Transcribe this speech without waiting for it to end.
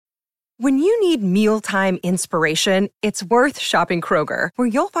When you need mealtime inspiration, it's worth shopping Kroger, where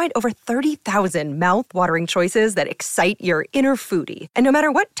you'll find over 30,000 mouth-watering choices that excite your inner foodie. And no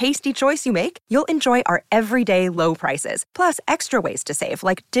matter what tasty choice you make, you'll enjoy our everyday low prices, plus extra ways to save,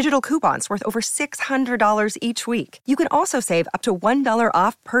 like digital coupons worth over $600 each week. You can also save up to $1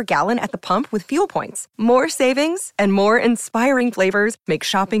 off per gallon at the pump with fuel points. More savings and more inspiring flavors make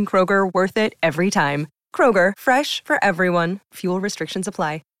shopping Kroger worth it every time. Kroger, fresh for everyone. Fuel restrictions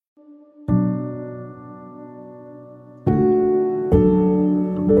apply.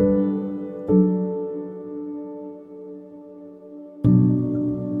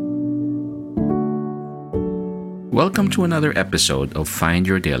 Welcome to another episode of Find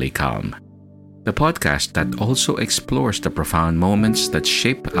Your Daily Calm, the podcast that also explores the profound moments that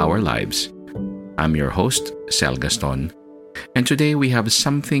shape our lives. I'm your host, Sel Gaston, and today we have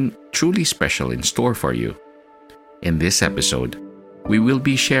something truly special in store for you. In this episode, we will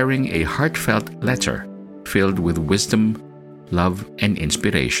be sharing a heartfelt letter filled with wisdom, love, and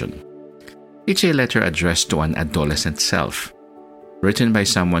inspiration. It's a letter addressed to an adolescent self, written by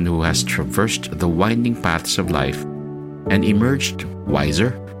someone who has traversed the winding paths of life and emerged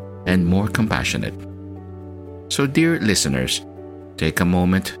wiser and more compassionate. So, dear listeners, take a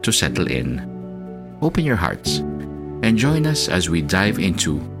moment to settle in, open your hearts, and join us as we dive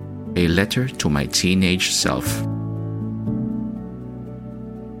into A Letter to My Teenage Self.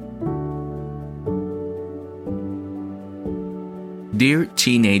 Dear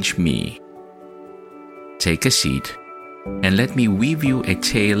teenage me, take a seat and let me weave you a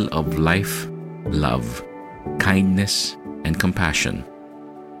tale of life, love, kindness, and compassion.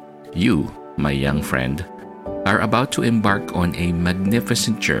 You, my young friend, are about to embark on a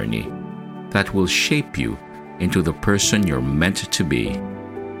magnificent journey that will shape you into the person you're meant to be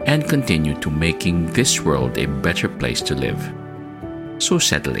and continue to making this world a better place to live. So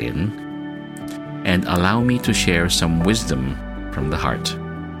settle in and allow me to share some wisdom from the heart.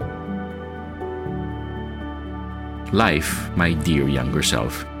 Life, my dear younger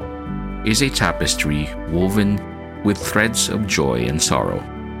self, is a tapestry woven with threads of joy and sorrow,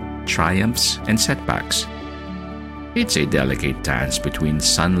 triumphs and setbacks. It's a delicate dance between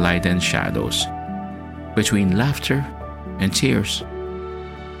sunlight and shadows, between laughter and tears.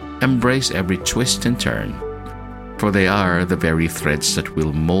 Embrace every twist and turn, for they are the very threads that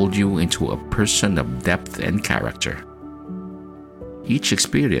will mold you into a person of depth and character. Each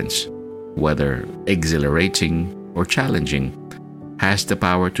experience, whether exhilarating or challenging, has the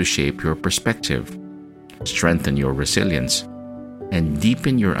power to shape your perspective, strengthen your resilience, and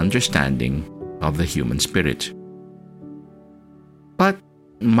deepen your understanding of the human spirit. But,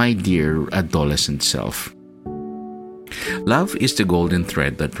 my dear adolescent self, love is the golden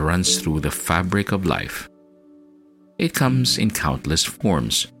thread that runs through the fabric of life. It comes in countless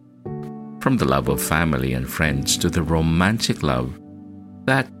forms, from the love of family and friends to the romantic love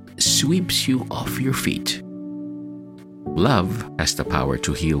that sweeps you off your feet. Love has the power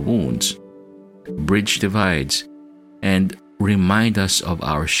to heal wounds, bridge divides, and remind us of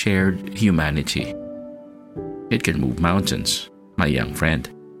our shared humanity. It can move mountains, my young friend,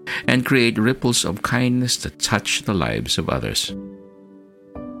 and create ripples of kindness that touch the lives of others.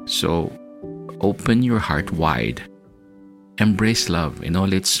 So, open your heart wide, embrace love in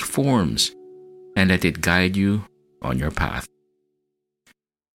all its forms, and let it guide you on your path.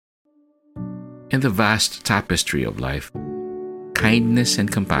 In the vast tapestry of life, kindness and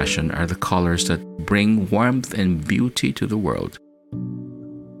compassion are the colors that bring warmth and beauty to the world.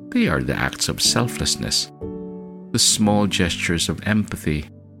 They are the acts of selflessness, the small gestures of empathy,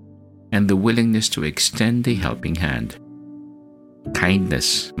 and the willingness to extend a helping hand.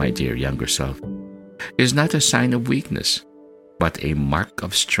 Kindness, my dear younger self, is not a sign of weakness, but a mark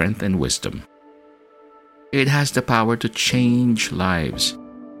of strength and wisdom. It has the power to change lives,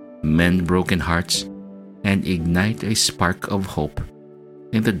 mend broken hearts, and ignite a spark of hope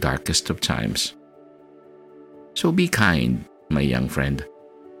in the darkest of times. So be kind, my young friend,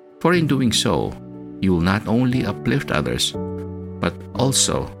 for in doing so, you will not only uplift others, but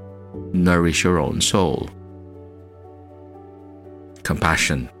also nourish your own soul.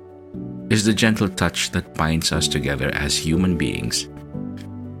 Compassion is the gentle touch that binds us together as human beings.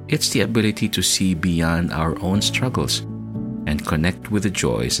 It's the ability to see beyond our own struggles and connect with the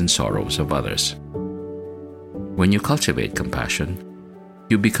joys and sorrows of others. When you cultivate compassion,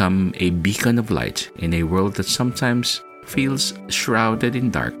 you become a beacon of light in a world that sometimes feels shrouded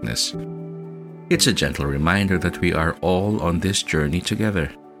in darkness. It's a gentle reminder that we are all on this journey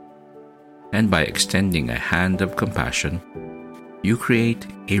together. And by extending a hand of compassion, you create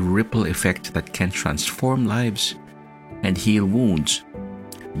a ripple effect that can transform lives and heal wounds,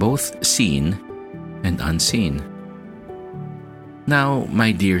 both seen and unseen. Now,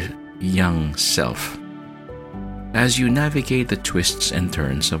 my dear young self, as you navigate the twists and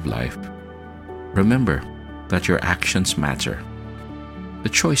turns of life, remember that your actions matter. The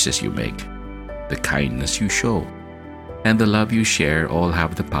choices you make, the kindness you show, and the love you share all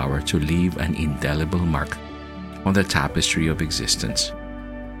have the power to leave an indelible mark on the tapestry of existence.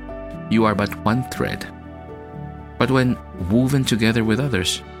 You are but one thread, but when woven together with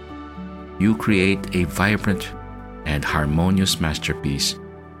others, you create a vibrant and harmonious masterpiece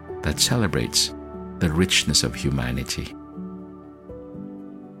that celebrates the richness of humanity.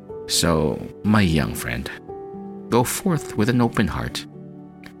 So, my young friend, go forth with an open heart,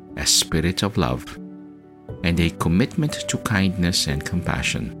 a spirit of love, and a commitment to kindness and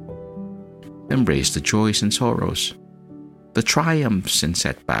compassion. Embrace the joys and sorrows, the triumphs and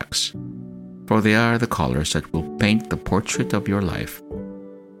setbacks, for they are the colors that will paint the portrait of your life.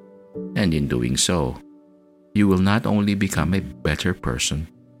 And in doing so, you will not only become a better person,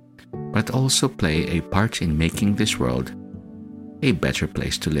 but also play a part in making this world a better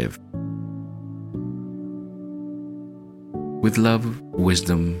place to live. With love,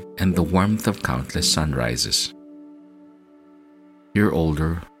 wisdom, and the warmth of countless sunrises, your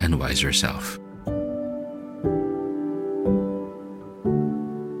older and wiser self.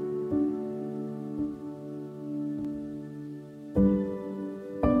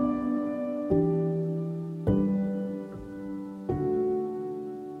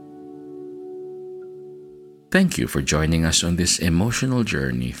 Thank you for joining us on this emotional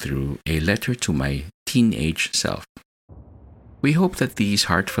journey through A Letter to My Teenage Self. We hope that these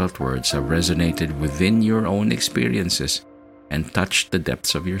heartfelt words have resonated within your own experiences and touched the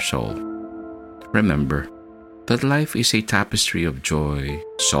depths of your soul. Remember that life is a tapestry of joy,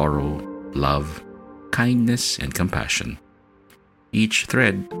 sorrow, love, kindness, and compassion. Each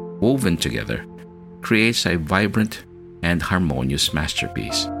thread, woven together, creates a vibrant and harmonious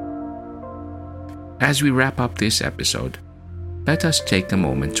masterpiece. As we wrap up this episode, let us take a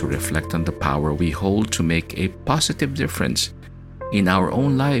moment to reflect on the power we hold to make a positive difference in our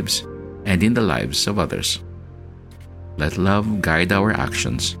own lives and in the lives of others. Let love guide our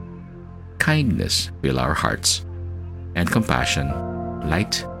actions, kindness fill our hearts, and compassion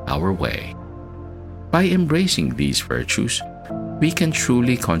light our way. By embracing these virtues, we can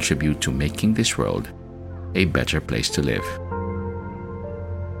truly contribute to making this world a better place to live.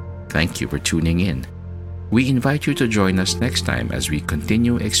 Thank you for tuning in. We invite you to join us next time as we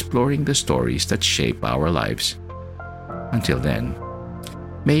continue exploring the stories that shape our lives. Until then,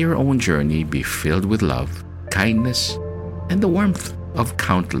 may your own journey be filled with love, kindness, and the warmth of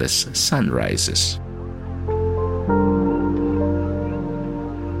countless sunrises.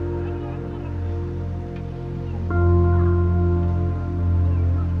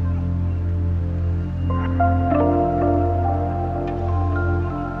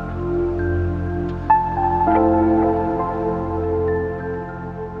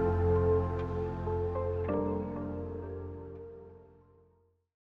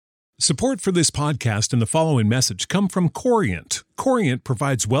 Support for this podcast and the following message come from Corient. Corient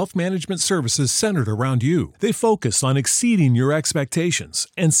provides wealth management services centered around you. They focus on exceeding your expectations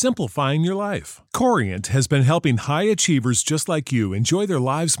and simplifying your life. Corient has been helping high achievers just like you enjoy their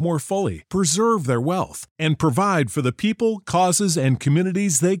lives more fully, preserve their wealth, and provide for the people, causes, and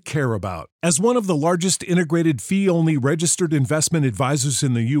communities they care about. As one of the largest integrated fee-only registered investment advisors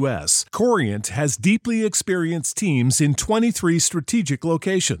in the U.S., Corient has deeply experienced teams in 23 strategic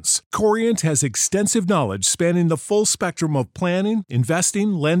locations. Corient has extensive knowledge spanning the full spectrum of planning,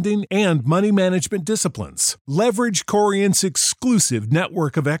 investing, lending, and money management disciplines. Leverage Corient's exclusive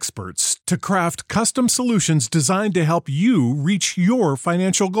network of experts to craft custom solutions designed to help you reach your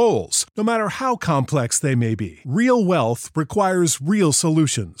financial goals, no matter how complex they may be. Real wealth requires real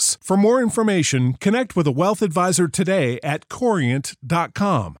solutions. For more information, connect with a wealth advisor today at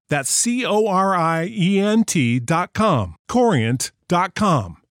Corient.com. That's Corient.com.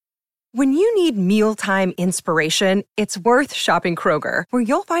 Corient.com. When you need mealtime inspiration, it's worth shopping Kroger, where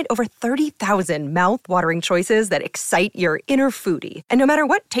you'll find over 30,000 mouth-watering choices that excite your inner foodie. And no matter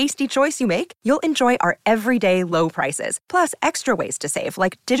what tasty choice you make, you'll enjoy our everyday low prices, plus extra ways to save,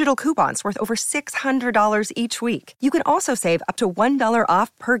 like digital coupons worth over $600 each week. You can also save up to $1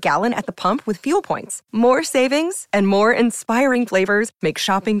 off per gallon at the pump with fuel points. More savings and more inspiring flavors make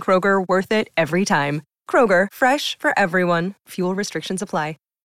shopping Kroger worth it every time. Kroger, fresh for everyone. Fuel restrictions apply.